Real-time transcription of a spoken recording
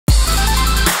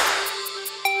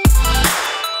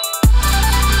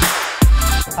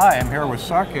Hi, I'm here with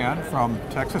Sarkan from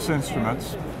Texas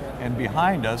Instruments, and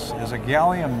behind us is a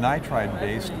gallium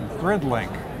nitride-based grid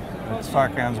link that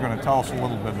Sarkan's going to tell us a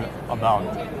little bit about.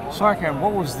 Sarkan,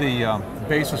 what was the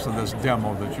basis of this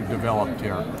demo that you developed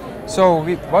here? So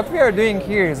what we are doing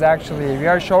here is actually we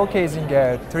are showcasing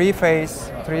a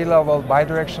three-phase, three-level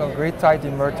bidirectional grid-tied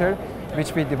inverter,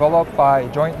 which we developed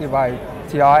jointly by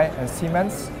TI and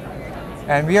Siemens.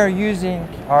 And we are using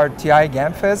our TI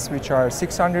GaN FETs, which are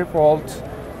 600-volt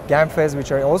GaN FETs,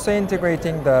 which are also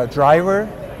integrating the driver,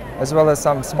 as well as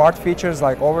some smart features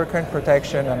like overcurrent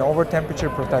protection and over-temperature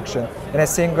protection in a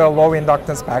single low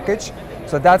inductance package.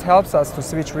 So that helps us to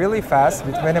switch really fast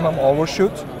with minimum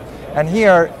overshoot. And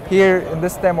here in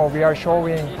this demo, we are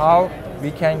showing how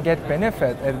we can get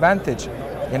benefit, advantage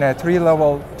in a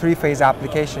three-level, three-phase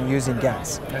application using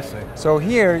GaNs. I see. So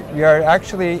here we are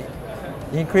actually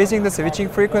increasing the switching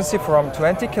frequency from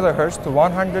 20 kilohertz to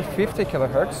 150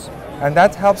 kilohertz, and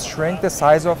that helps shrink the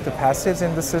size of the passives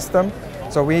in the system.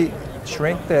 So we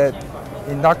shrink the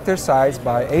inductor size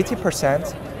by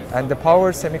 80% and the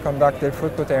power semiconductor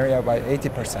throughput area by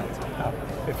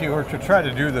 80%. If you were to try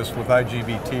to do this with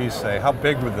IGBTs, say, how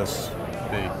big would this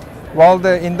be? Well,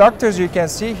 the inductors you can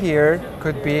see here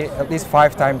could be at least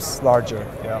 5 times larger,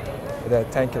 the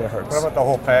 10 kilohertz. What about the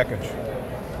whole package?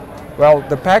 Well,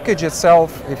 the package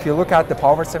itself, if you look at the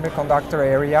power semiconductor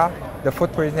area, the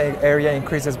footprint area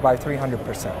increases by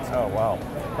 300%. Oh, wow.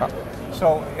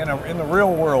 So in the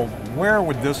real world, where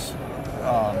would this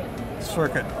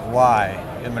circuit lie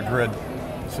in the grid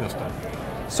system?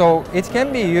 So it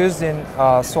can be used in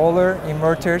solar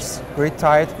inverters,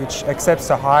 grid-tied, which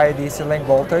accepts a high DC link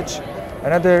voltage.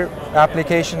 Another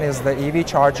application is the EV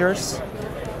chargers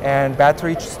and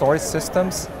battery storage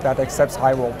systems that accepts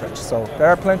high voltage. So there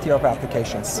are plenty of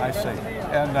applications. I see.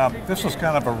 And this is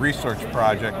kind of a research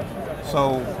project.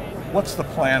 So what's the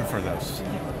plan for this?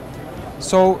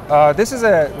 So this is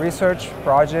a research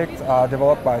project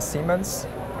developed by Siemens.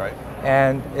 Right.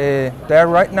 And there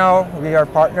right now we are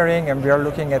partnering and we are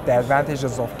looking at the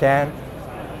advantages of GaN.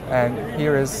 And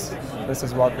this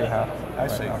is what we have. I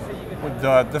see. Would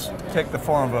this take the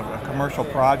form of a commercial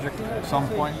project at some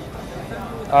point?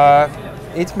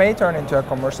 It may turn into a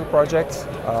commercial project.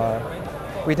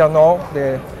 We don't know.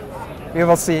 We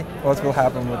will see what will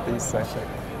happen with these.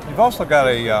 You've also got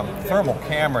a thermal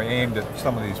camera aimed at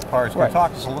some of these parts. Can you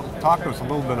talk to us a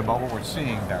little bit about what we're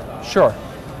seeing there? Sure.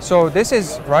 So this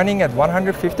is running at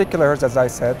 150 kilohertz, as I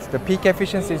said. The peak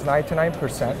efficiency is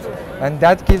 99%, and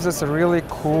that gives us a really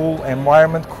cool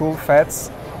environment, cool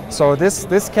FETs. So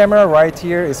this camera right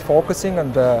here is focusing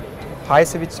on the high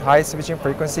switching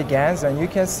frequency GaNs, and you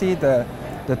can see the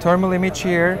thermal image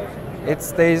here.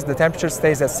 The temperature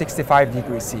stays at 65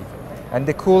 degrees C. And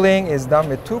the cooling is done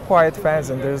with 2 quiet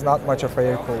fans, and there's not much of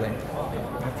air cooling.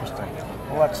 Interesting.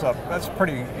 Well, that's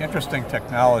pretty interesting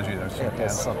technology there, Sarkan.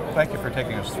 Yes. So thank you for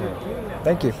taking us through.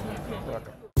 Thank you.